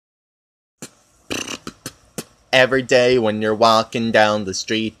Every day when you're walking down the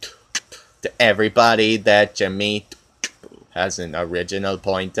street, to everybody that you meet has an original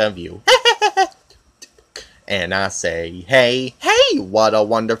point of view. And I say, hey, hey, what a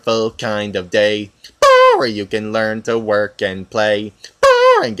wonderful kind of day, where you can learn to work and play,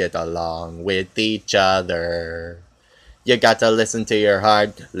 and get along with each other. You got to listen to your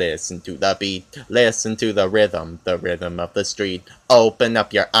heart, listen to the beat, listen to the rhythm of the street. Open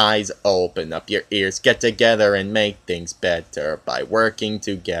up your eyes, open up your ears, get together and make things better by working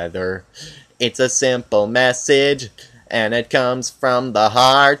together. It's a simple message, and it comes from the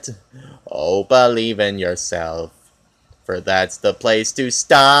heart. Oh, believe in yourself, for that's the place to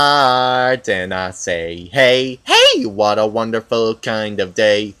start. And I say, hey, hey, what a wonderful kind of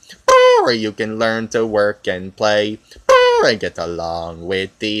day, where you can learn to work and play, and get along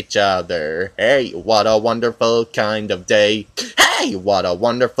with each other. Hey, what a wonderful kind of day. Hey, what a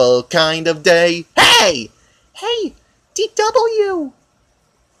wonderful kind of day. Hey, hey, DW.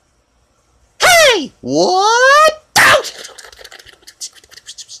 Hey, what?